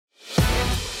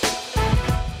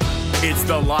It's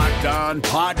the Locked On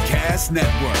Podcast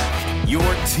Network, your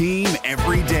team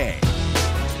every day.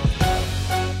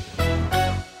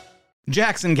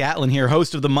 Jackson Gatlin here,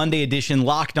 host of the Monday edition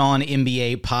Locked On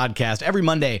NBA podcast. Every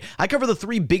Monday, I cover the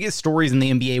three biggest stories in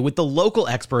the NBA with the local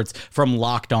experts from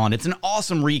Locked On. It's an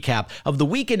awesome recap of the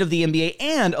weekend of the NBA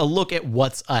and a look at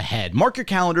what's ahead. Mark your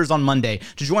calendars on Monday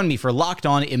to join me for Locked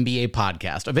On NBA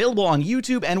podcast, available on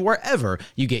YouTube and wherever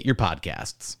you get your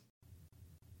podcasts.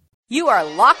 You are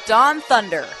Locked On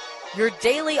Thunder, your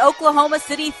daily Oklahoma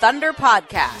City Thunder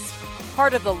podcast.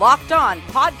 Part of the Locked On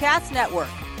Podcast Network,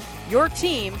 your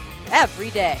team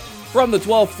every day. From the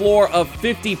 12th floor of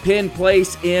 50 Penn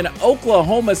Place in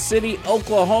Oklahoma City,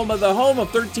 Oklahoma, the home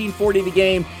of 1340 The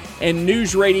Game and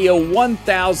News Radio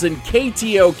 1000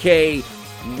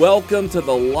 KTOK. Welcome to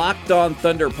the Locked On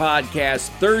Thunder podcast,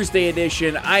 Thursday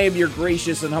edition. I am your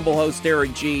gracious and humble host,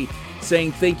 Eric G.,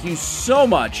 saying thank you so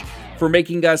much for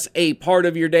making us a part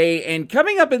of your day. And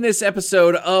coming up in this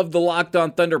episode of the Locked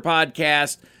On Thunder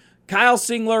podcast, Kyle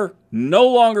Singler no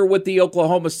longer with the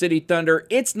Oklahoma City Thunder.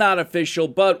 It's not official,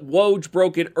 but Woj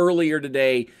broke it earlier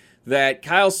today that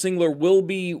Kyle Singler will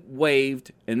be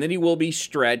waived and then he will be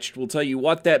stretched. We'll tell you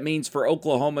what that means for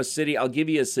Oklahoma City. I'll give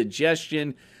you a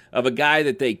suggestion of a guy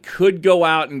that they could go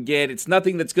out and get. It's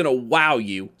nothing that's going to wow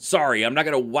you. Sorry, I'm not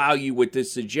going to wow you with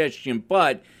this suggestion,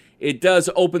 but it does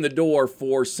open the door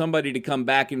for somebody to come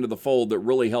back into the fold that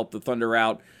really helped the Thunder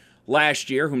out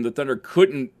last year, whom the Thunder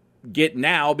couldn't get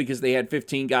now because they had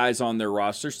 15 guys on their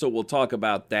roster, so we'll talk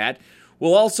about that.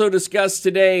 We'll also discuss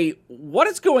today what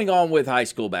is going on with high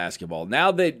school basketball.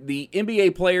 Now that the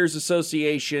NBA Players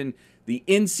Association, the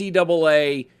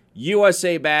NCAA,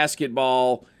 USA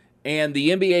Basketball, and the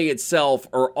NBA itself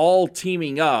are all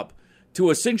teaming up to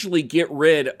essentially get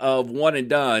rid of one and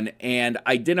done and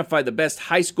identify the best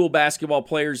high school basketball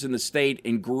players in the state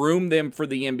and groom them for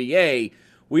the NBA.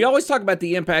 We always talk about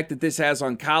the impact that this has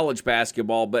on college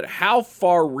basketball, but how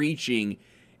far-reaching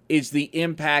is the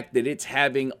impact that it's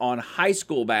having on high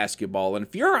school basketball? And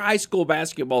if you're a high school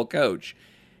basketball coach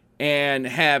and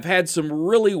have had some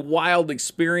really wild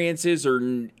experiences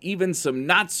or even some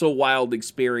not-so-wild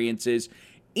experiences,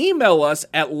 email us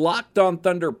at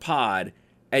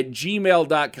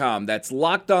lockedonthunderpod@gmail.com. That's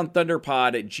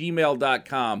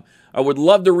lockedonthunderpod@gmail.com. I would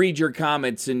love to read your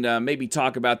comments and maybe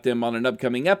talk about them on an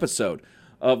upcoming episode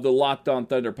of the Locked On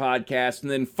Thunder podcast.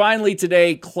 And then finally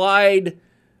today,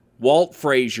 Walt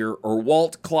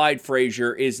Clyde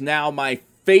Frazier is now my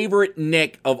favorite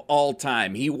Knick of all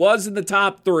time. He was in the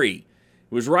top three.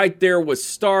 It was right there with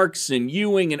Starks and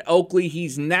Ewing and Oakley.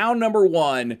 He's now number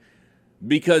one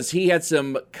because he had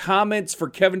some comments for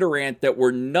Kevin Durant that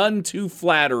were none too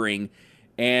flattering,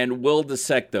 and we'll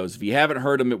dissect those. If you haven't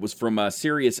heard them, it was from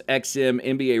Sirius XM,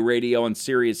 NBA Radio, and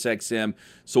Sirius XM,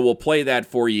 so we'll play that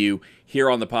for you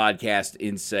here on the podcast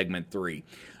in segment 3.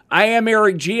 I am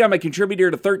Eric G. I'm a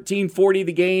contributor to 1340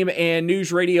 The Game and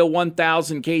News Radio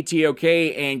 1000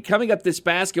 KTOK, and coming up this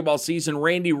basketball season,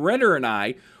 Randy Renner and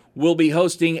I will be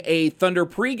hosting a Thunder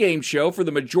pregame show for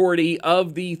the majority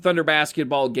of the Thunder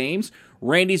basketball games.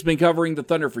 Randy's been covering the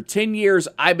Thunder for 10 years.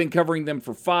 I've been covering them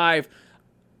for 5.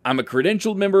 I'm a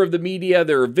credentialed member of the media.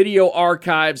 There are video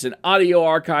archives and audio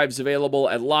archives available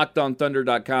at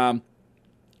LockedOnThunder.com.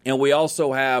 And we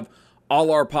also have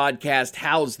all our podcasts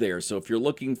housed there. So if you're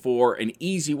looking for an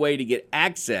easy way to get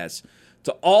access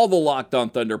to all the Locked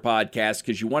On Thunder podcasts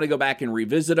because you want to go back and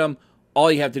revisit them,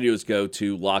 all you have to do is go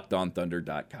to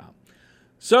LockedOnThunder.com.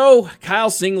 So Kyle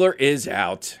Singler is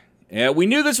out. We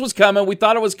knew this was coming. We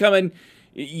thought it was coming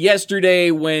yesterday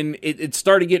when it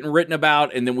started getting written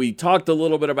about, and then we talked a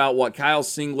little bit about what Kyle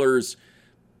Singler's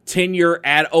tenure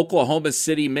at Oklahoma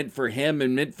City meant for him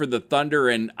and meant for the Thunder,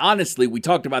 and honestly, we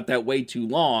talked about that way too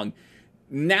long.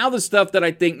 Now the stuff that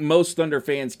I think most Thunder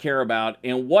fans care about,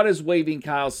 and what does waiving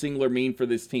Kyle Singler mean for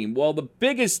this team? Well, the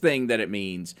biggest thing that it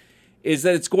means is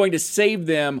that it's going to save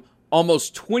them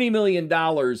almost $20 million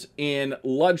in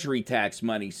luxury tax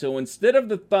money. So instead of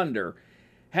the Thunder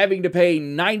having to pay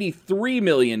 $93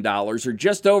 million or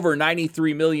just over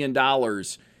 $93 million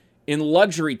in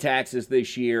luxury taxes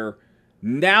this year,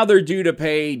 now they're due to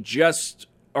pay just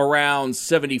around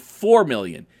 $74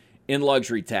 million in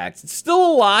luxury tax. It's still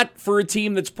a lot for a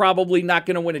team that's probably not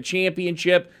going to win a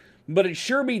championship, but it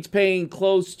sure beats paying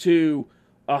close to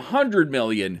 $100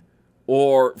 million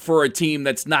or for a team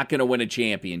that's not going to win a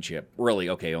championship. Really,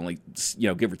 okay, only,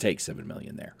 give or take $7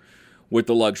 million there with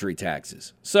the luxury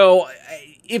taxes. So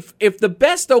if the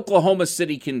best Oklahoma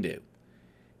City can do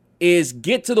is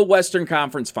get to the Western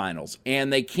Conference Finals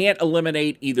and they can't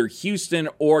eliminate either Houston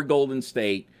or Golden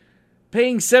State,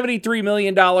 paying $73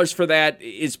 million for that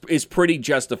is pretty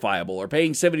justifiable, or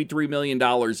paying $73 million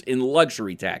in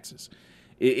luxury taxes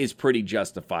is pretty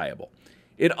justifiable.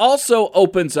 It also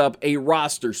opens up a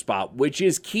roster spot, which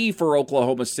is key for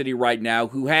Oklahoma City right now,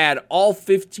 who had all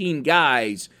 15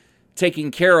 guys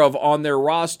taken care of on their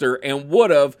roster and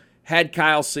would have had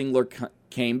Kyle Singler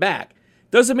came back.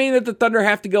 Doesn't mean that the Thunder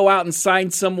have to go out and sign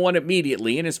someone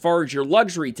immediately. And as far as your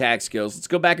luxury tax goes, let's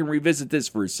go back and revisit this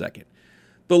for a second.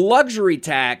 The luxury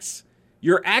tax,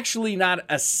 you're actually not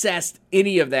assessed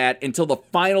any of that until the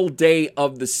final day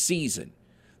of the season.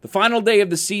 The final day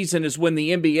of the season is when the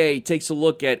NBA takes a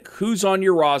look at who's on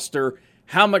your roster,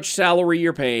 how much salary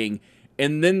you're paying,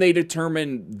 and then they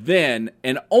determine then,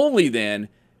 and only then,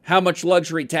 how much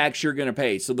luxury tax you're going to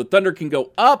pay. So the Thunder can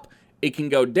go up, it can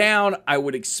go down. I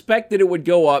would expect that it would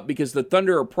go up because the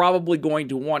Thunder are probably going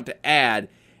to want to add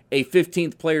a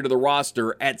 15th player to the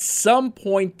roster at some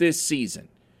point this season.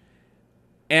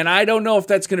 And I don't know if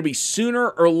that's going to be sooner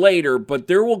or later, but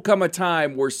there will come a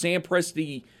time where Sam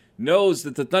Presti knows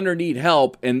that the Thunder need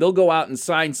help, and they'll go out and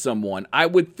sign someone. I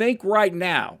would think right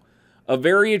now a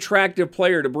very attractive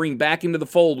player to bring back into the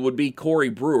fold would be Corey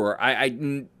Brewer. I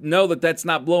know that that's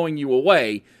not blowing you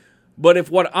away, but if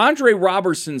what Andre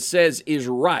Robertson says is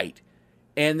right,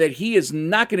 and that he is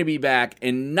not going to be back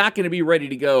and not going to be ready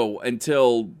to go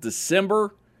until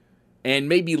December, and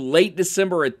maybe late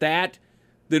December at that,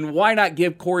 then why not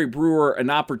give Corey Brewer an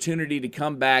opportunity to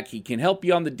come back? He can help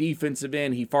you on the defensive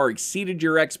end. He far exceeded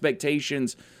your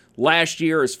expectations last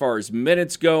year as far as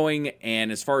minutes going and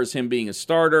as far as him being a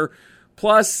starter.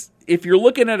 Plus, if you're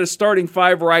looking at a starting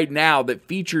five right now that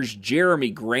features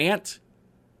Jeremy Grant,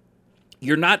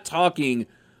 you're not talking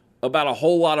about a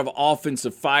whole lot of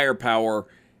offensive firepower,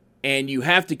 and you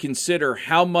have to consider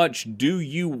how much do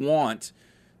you want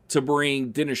to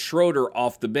bring Dennis Schroeder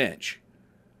off the bench.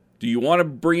 Do you want to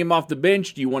bring him off the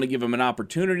bench? Do you want to give him an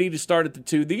opportunity to start at the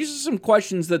 2? These are some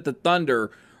questions that the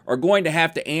Thunder are going to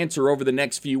have to answer over the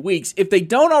next few weeks. If they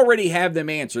don't already have them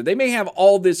answered, they may have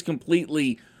all this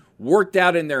completely worked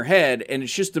out in their head, and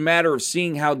it's just a matter of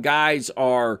seeing how guys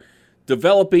are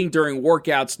developing during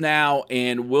workouts now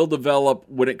and will develop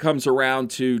when it comes around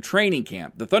to training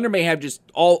camp. The Thunder may have just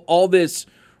all this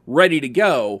ready to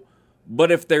go,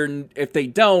 but if they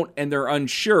don't and they're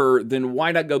unsure, then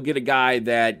why not go get a guy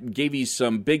that gave you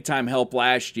some big-time help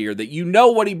last year that you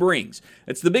know what he brings?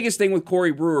 That's the biggest thing with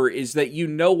Corey Brewer, is that you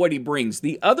know what he brings.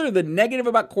 The negative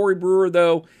about Corey Brewer,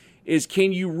 though, is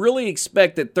can you really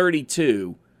expect at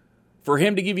 32 for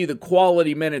him to give you the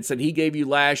quality minutes that he gave you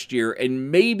last year, and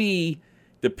maybe,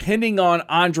 depending on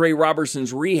Andre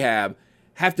Robertson's rehab,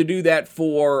 have to do that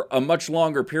for a much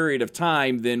longer period of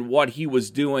time than what he was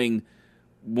doing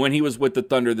when he was with the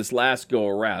Thunder this last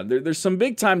go-around. There's some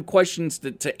big-time questions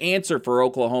to answer for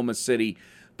Oklahoma City,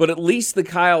 but at least the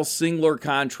Kyle Singler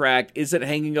contract isn't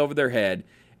hanging over their head.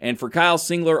 And for Kyle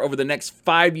Singler, over the next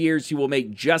 5 years, he will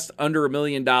make just under $1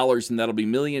 million, and that'll be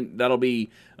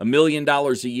 $1 million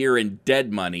a year in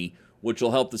dead money, which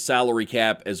will help the salary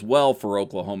cap as well for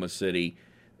Oklahoma City.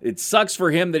 It sucks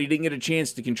for him that he didn't get a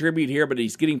chance to contribute here, but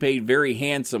he's getting paid very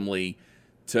handsomely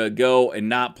to go and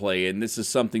not play, and this is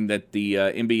something that the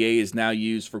NBA has now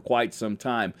used for quite some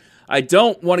time. I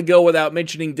don't want to go without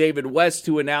mentioning David West,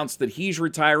 who announced that he's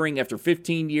retiring after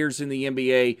 15 years in the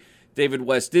NBA. David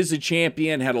West is a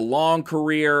champion, had a long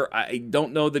career. I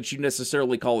don't know that you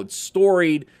necessarily call it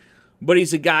storied, but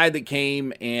he's a guy that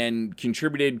came and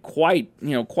contributed quite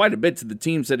a bit to the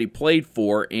teams that he played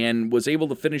for, and was able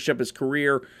to finish up his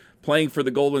career playing for the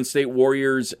Golden State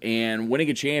Warriors and winning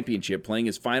a championship, playing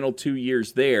his final 2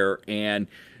 years there. And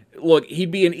look, he'd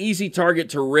be an easy target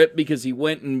to rip because he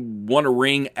went and won a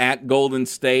ring at Golden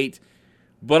State.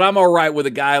 But I'm all right with a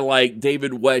guy like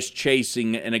David West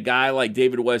chasing, and a guy like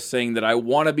David West saying that I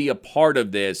want to be a part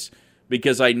of this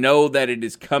because I know that it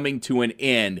is coming to an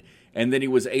end. And then he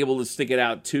was able to stick it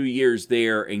out 2 years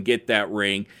there and get that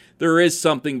ring. There is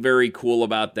something very cool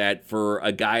about that for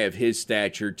a guy of his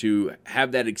stature to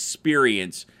have that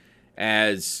experience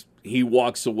as he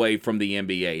walks away from the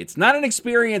NBA. It's not an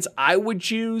experience I would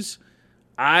choose.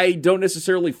 I don't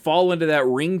necessarily fall into that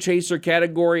ring chaser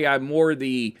category. I'm more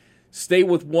the stay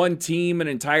with one team an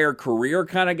entire career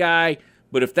kind of guy.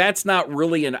 But if that's not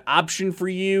really an option for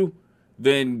you,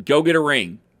 then go get a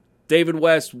ring. David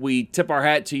West, we tip our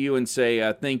hat to you and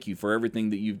say thank you for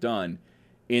everything that you've done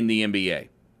in the NBA.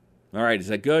 All right, is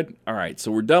that good? All right,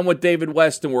 so we're done with David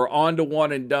West and we're on to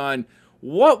one and done.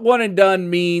 What one and done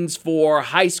means for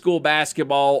high school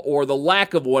basketball, or the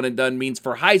lack of one and done means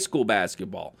for high school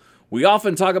basketball. We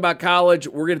often talk about college.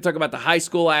 We're going to talk about the high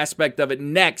school aspect of it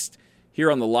next here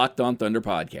on the Locked On Thunder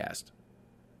podcast.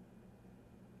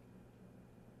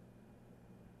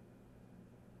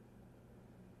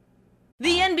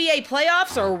 NBA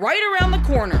playoffs are right around the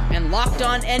corner, and Locked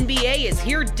On NBA is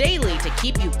here daily to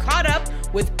keep you caught up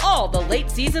with all the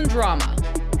late season drama.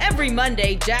 Every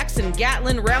Monday, Jackson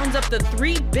Gatlin rounds up the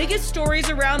 3 biggest stories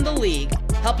around the league,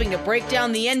 helping to break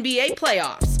down the NBA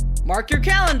playoffs. Mark your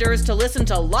calendars to listen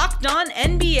to Locked On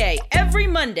NBA every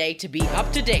Monday to be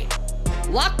up to date.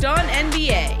 Locked On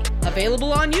NBA,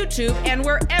 available on YouTube and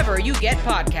wherever you get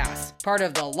podcasts. Part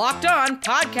of the Locked On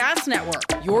Podcast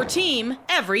Network, your team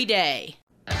every day.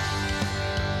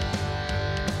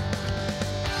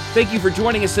 Thank you for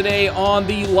joining us today on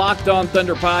the Locked On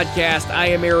Thunder podcast. I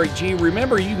am Eric G.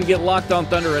 Remember, you can get Locked On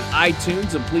Thunder at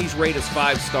iTunes, and please rate us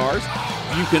 5 stars.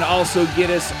 You can also get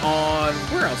us on,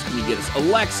 where else can you get us?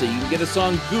 Alexa, you can get us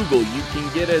on Google, you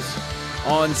can get us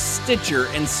on Stitcher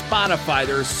and Spotify.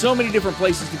 There are so many different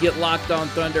places to get Locked On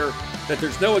Thunder that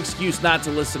there's no excuse not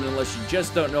to listen unless you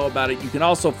just don't know about it. You can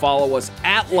also follow us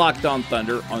at Locked On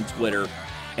Thunder on Twitter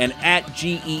and at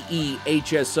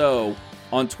GEEHSO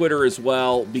on Twitter as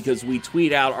well, because we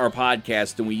tweet out our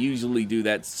podcast, and we usually do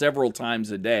that several times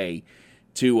a day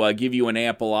to give you an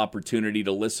ample opportunity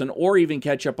to listen or even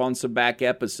catch up on some back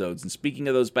episodes. And speaking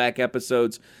of those back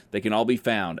episodes, they can all be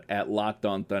found at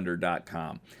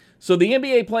LockedOnThunder.com. So the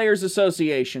NBA Players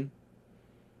Association,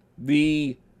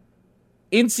 the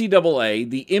NCAA,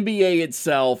 the NBA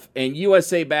itself, and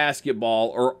USA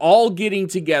Basketball are all getting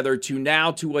together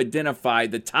to identify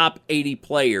the top 80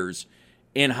 players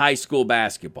in high school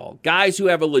basketball. Guys who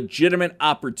have a legitimate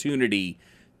opportunity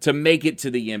to make it to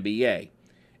the NBA.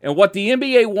 And what the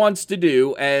NBA wants to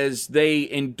do, as they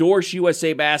endorse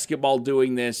USA Basketball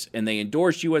doing this, and they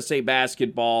endorse USA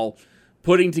Basketball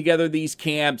putting together these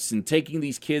camps and taking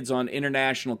these kids on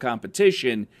international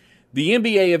competition, the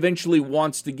NBA eventually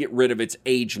wants to get rid of its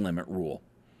age limit rule.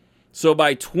 So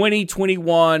by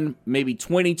 2021, maybe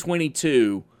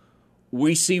 2022,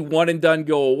 we see one and done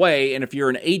go away, and if you're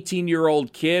an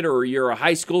 18-year-old kid or you're a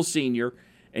high school senior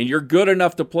and you're good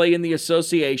enough to play in the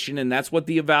association, and that's what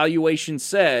the evaluation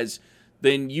says,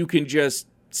 then you can just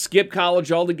skip college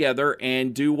altogether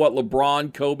and do what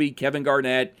LeBron, Kobe, Kevin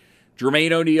Garnett,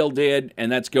 Jermaine O'Neal did,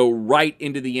 and that's go right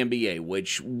into the NBA,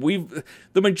 which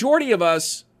the majority of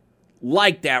us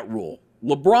like that rule.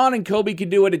 LeBron and Kobe can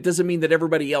do it. It doesn't mean that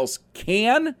everybody else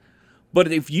can. But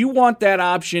if you want that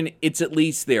option, it's at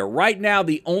least there. Right now,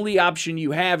 the only option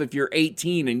you have if you're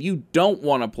 18 and you don't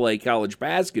want to play college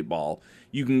basketball,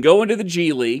 you can go into the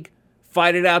G League,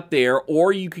 fight it out there,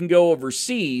 or you can go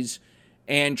overseas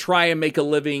and try and make a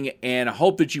living and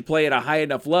hope that you play at a high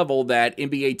enough level that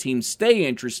NBA teams stay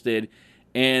interested,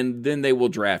 and then they will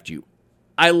draft you.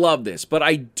 I love this, but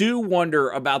I do wonder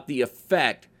about the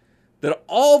effect that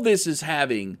all this is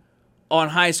having on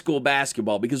high school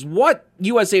basketball, because what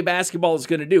USA Basketball is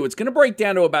going to do, it's going to break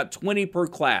down to about 20 per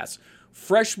class.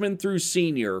 Freshman through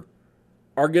senior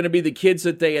are going to be the kids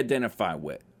that they identify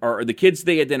with, or the kids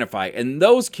they identify, and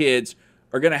those kids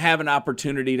are going to have an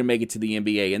opportunity to make it to the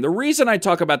NBA. And the reason I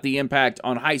talk about the impact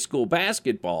on high school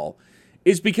basketball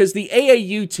is because the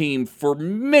AAU team for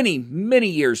many, many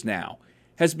years now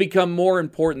has become more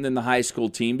important than the high school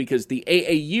team, because the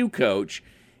AAU coach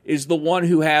is the one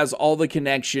who has all the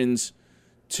connections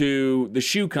to the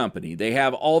shoe company. They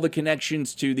have all the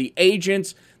connections to the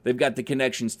agents. They've got the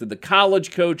connections to the college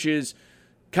coaches.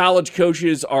 College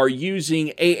coaches are using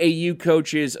AAU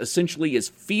coaches essentially as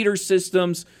feeder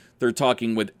systems. They're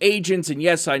talking with agents. And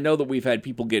yes, I know that we've had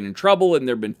people get in trouble and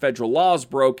there have been federal laws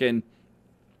broken.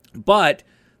 But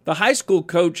the high school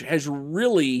coach has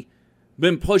really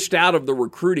been pushed out of the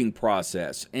recruiting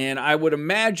process. And I would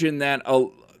imagine that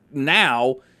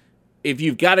now, if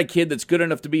you've got a kid that's good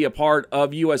enough to be a part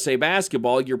of USA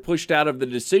Basketball, you're pushed out of the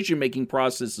decision-making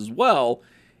process as well.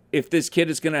 If this kid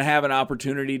is going to have an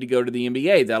opportunity to go to the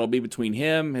NBA, that'll be between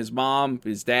him, his mom,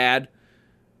 his dad,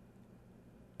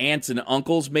 aunts and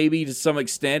uncles maybe to some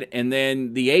extent, and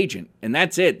then the agent. And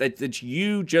that's it. That's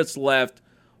you just left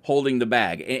holding the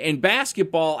bag. And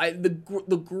basketball,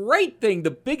 the great thing, the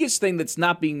biggest thing that's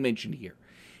not being mentioned here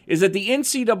is that the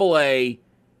NCAA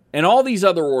and all these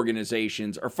other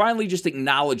organizations are finally just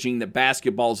acknowledging that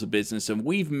basketball is a business, and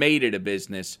we've made it a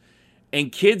business. And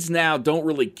kids now don't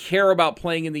really care about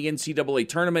playing in the NCAA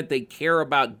tournament. They care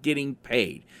about getting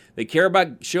paid. They care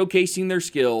about showcasing their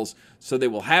skills, so they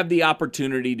will have the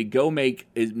opportunity to go make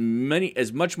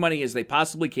as much money as they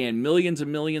possibly can, millions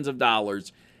and millions of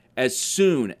dollars, as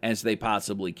soon as they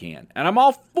possibly can. And I'm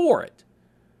all for it.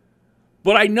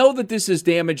 But I know that this is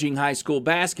damaging high school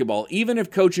basketball, even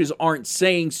if coaches aren't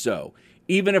saying so,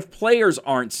 even if players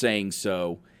aren't saying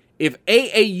so. If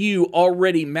AAU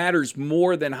already matters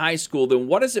more than high school, then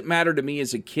what does it matter to me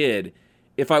as a kid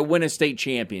if I win a state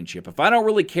championship. If I don't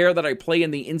really care that I play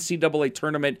in the NCAA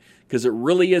tournament because it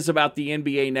really is about the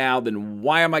NBA now, then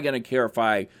why am I going to care if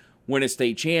I win a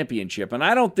state championship? And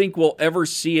I don't think we'll ever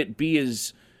see it be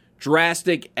as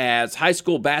drastic as high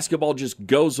school basketball just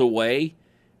goes away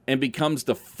and becomes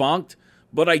defunct.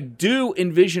 But I do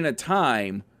envision a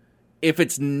time, if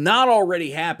it's not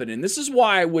already happened, and this is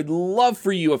why I would love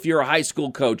for you, if you're a high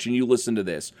school coach and you listen to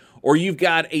this, or you've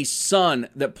got a son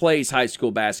that plays high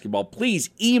school basketball,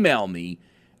 please email me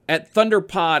at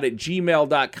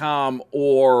thunderpod@gmail.com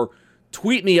or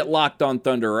tweet me at Locked On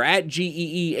Thunder or at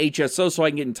GEEHSO so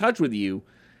I can get in touch with you.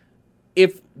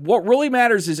 If what really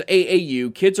matters is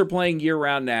AAU, kids are playing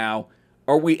year-round now,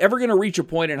 are we ever going to reach a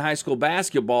point in high school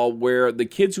basketball where the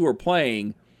kids who are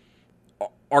playing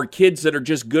are kids that are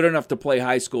just good enough to play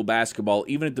high school basketball?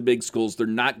 Even at the big schools, they're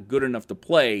not good enough to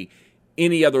play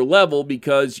any other level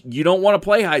because you don't want to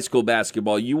play high school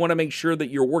basketball. You want to make sure that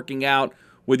you're working out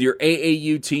with your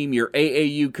AAU team, your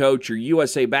AAU coach, your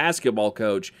USA basketball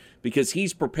coach, because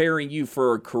he's preparing you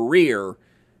for a career,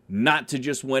 not to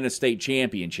just win a state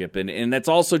championship. And that's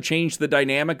also changed the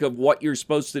dynamic of what you're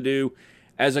supposed to do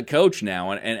as a coach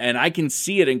now. And I can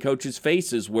see it in coaches'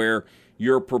 faces where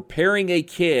you're preparing a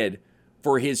kid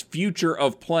for his future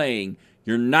of playing.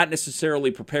 You're not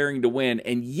necessarily preparing to win,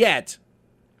 and yet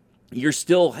you're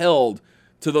still held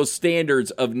to those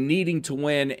standards of needing to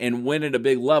win and win at a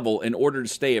big level in order to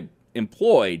stay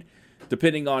employed,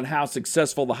 depending on how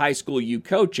successful the high school you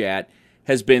coach at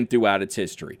has been throughout its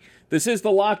history. This is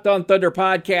the Locked On Thunder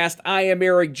podcast. I am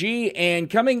Eric G. And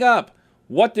coming up,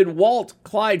 what did Walt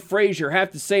Clyde Frazier have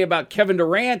to say about Kevin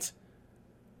Durant?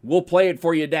 We'll play it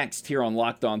for you next here on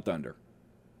Locked On Thunder.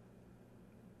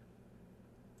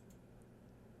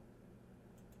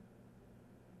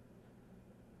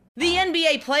 The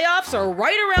NBA playoffs are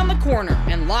right around the corner,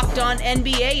 and Locked On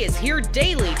NBA is here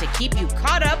daily to keep you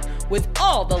caught up with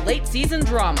all the late season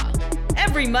drama.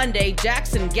 Every Monday,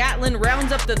 Jackson Gatlin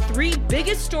rounds up the 3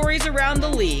 biggest stories around the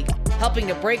league, helping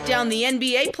to break down the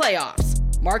NBA playoffs.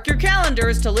 Mark your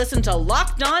calendars to listen to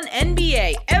Locked On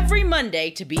NBA every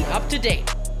Monday to be up to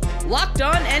date. Locked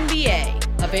On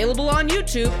NBA, available on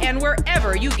YouTube and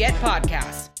wherever you get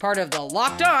podcasts. Part of the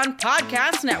Locked On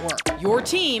Podcast Network, your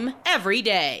team every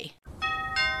day.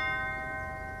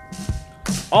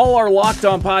 All our Locked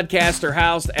On podcasts are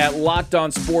housed at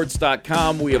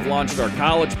LockedOnSports.com. We have launched our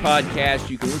college podcast.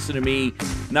 You can listen to me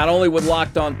not only with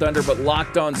Locked On Thunder, but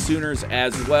Locked On Sooners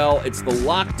as well. It's the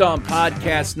Locked On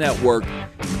Podcast Network,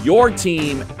 your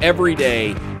team every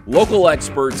day. Local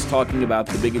experts talking about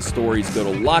the biggest stories. Go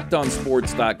to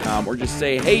LockedOnSports.com or just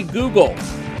say, hey, Google,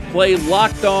 play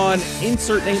Locked On,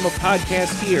 insert name of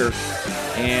podcast here,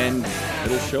 and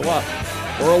it'll show up.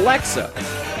 Or Alexa,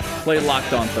 play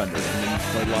Locked On Thunder. And then you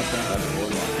play Locked On Thunder or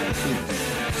Locked On Sooners.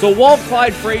 So Walt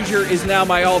Clyde Frazier is now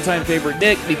my all-time favorite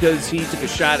Knick because he took a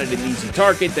shot at an easy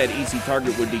target. That easy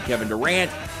target would be Kevin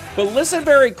Durant. But listen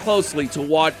very closely to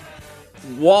what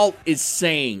Walt is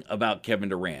saying about Kevin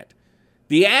Durant.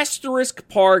 The asterisk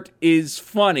part is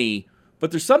funny,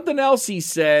 but there's something else he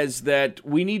says that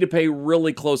we need to pay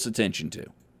really close attention to.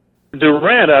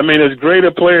 Durant, I mean, as great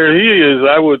a player he is,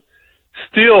 I would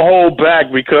still hold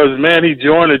back because, man, he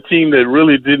joined a team that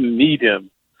really didn't need him.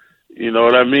 You know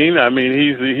what I mean? I mean,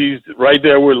 he's right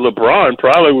there with LeBron.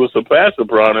 Probably will surpass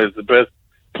LeBron as the best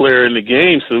player in the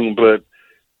game soon. But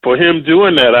for him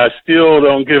doing that, I still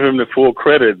don't give him the full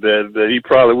credit that he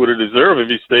probably would have deserved if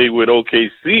he stayed with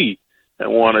OKC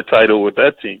and won a title with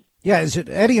that team. Yeah,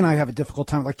 Eddie and I have a difficult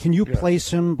time. Like, can you place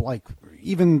him, like,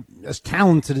 even as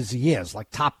talented as he is,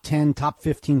 like top 10, top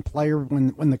 15 player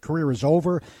when the career is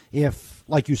over? If,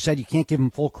 like you said, you can't give him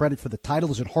full credit for the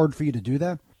title, is it hard for you to do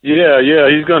that? Yeah,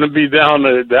 he's going to be down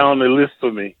the list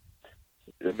for me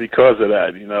because of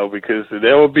that, because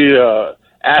there will be a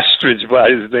asterisk by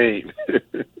his name.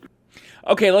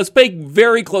 Okay, let's pay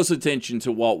very close attention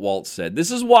to what Walt said.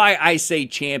 This is why I say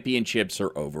championships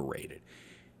are overrated.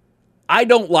 I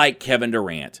don't like Kevin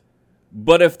Durant,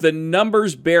 but if the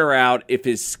numbers bear out, if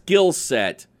his skill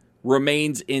set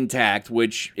remains intact,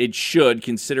 which it should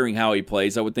considering how he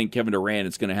plays, I would think Kevin Durant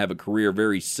is going to have a career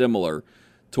very similar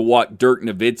to what Dirk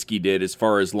Nowitzki did as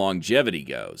far as longevity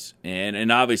goes, and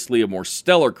obviously a more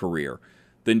stellar career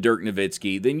than Dirk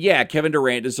Nowitzki, then yeah, Kevin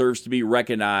Durant deserves to be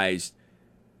recognized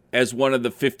as one of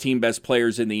the 15 best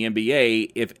players in the NBA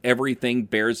if everything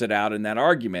bears it out in that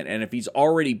argument. And if he's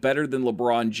already better than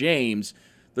LeBron James,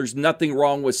 there's nothing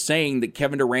wrong with saying that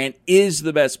Kevin Durant is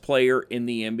the best player in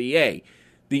the NBA.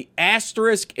 The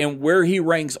asterisk and where he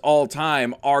ranks all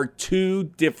time are 2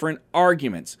 different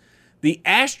arguments. The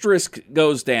asterisk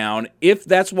goes down if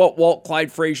that's what Walt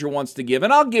Clyde Frazier wants to give.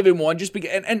 And I'll give him one just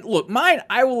because. And look, mine,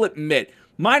 I will admit,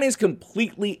 mine is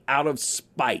completely out of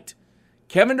spite.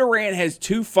 Kevin Durant has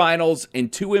 2 finals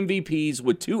and 2 MVPs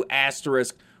with 2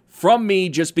 asterisks from me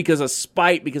just because of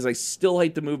spite, because I still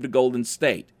hate the move to Golden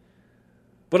State.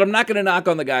 But I'm not going to knock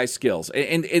on the guy's skills.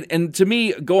 And to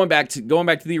me, going back to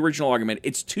the original argument,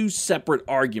 it's 2 separate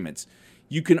arguments.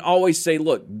 You can always say,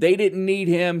 look, they didn't need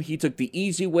him. He took the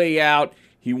easy way out.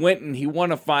 He went and he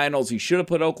won a finals. He should have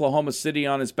put Oklahoma City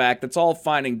on his back. That's all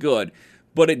fine and good.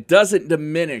 But it doesn't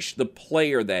diminish the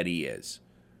player that he is.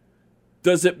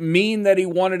 Does it mean that he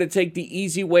wanted to take the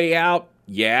easy way out?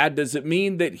 Yeah. Does it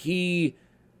mean that he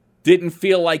didn't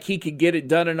feel like he could get it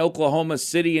done in Oklahoma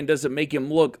City, and does it make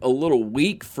him look a little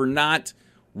weak for not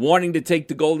wanting to take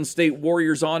the Golden State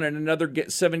Warriors on in another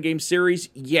 7-game series?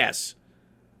 Yes.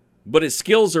 But his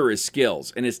skills are his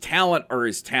skills, and his talent are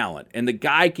his talent. And the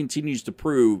guy continues to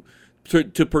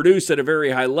produce at a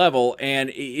very high level. And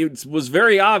it was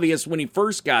very obvious when he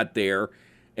first got there.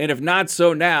 And if not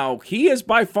so now, he is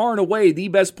by far and away the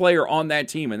best player on that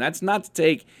team. And that's not to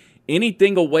take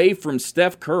anything away from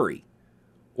Steph Curry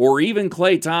or even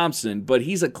Klay Thompson, but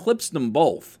he's eclipsed them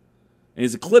both. And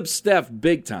he's eclipsed Steph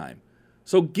big time.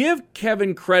 So give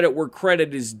Kevin credit where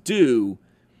credit is due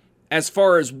as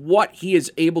far as what he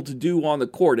is able to do on the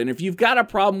court. And if you've got a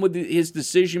problem with his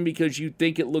decision because you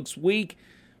think it looks weak,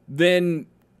 then,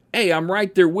 hey, I'm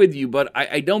right there with you. But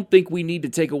I don't think we need to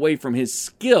take away from his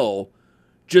skill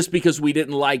just because we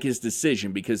didn't like his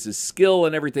decision, because his skill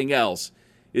and everything else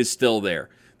is still there.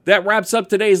 That wraps up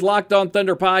today's Locked On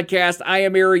Thunder podcast. I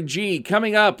am Eric G.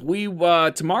 Coming up,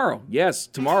 tomorrow,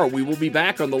 we will be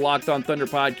back on the Locked On Thunder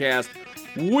podcast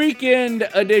weekend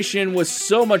edition with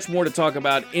so much more to talk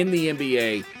about in the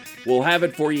NBA. We'll have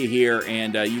it for you here,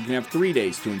 and you can have 3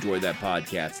 days to enjoy that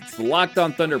podcast. It's the Locked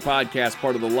On Thunder podcast,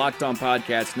 part of the Locked On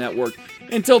Podcast Network.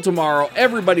 Until tomorrow,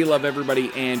 everybody love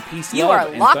everybody, and peace, you love, are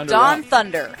and Locked Thunder On rock.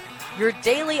 Thunder, your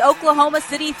daily Oklahoma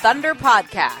City Thunder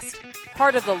podcast,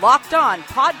 part of the Locked On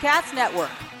Podcast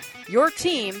Network, your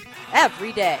team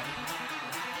every day.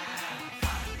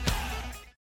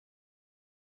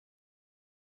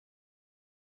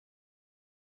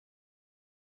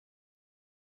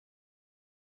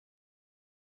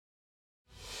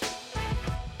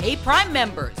 Hey, Prime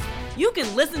members, you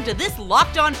can listen to this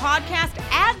Locked On podcast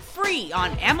ad-free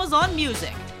on Amazon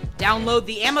Music. Download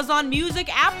the Amazon Music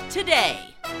app today.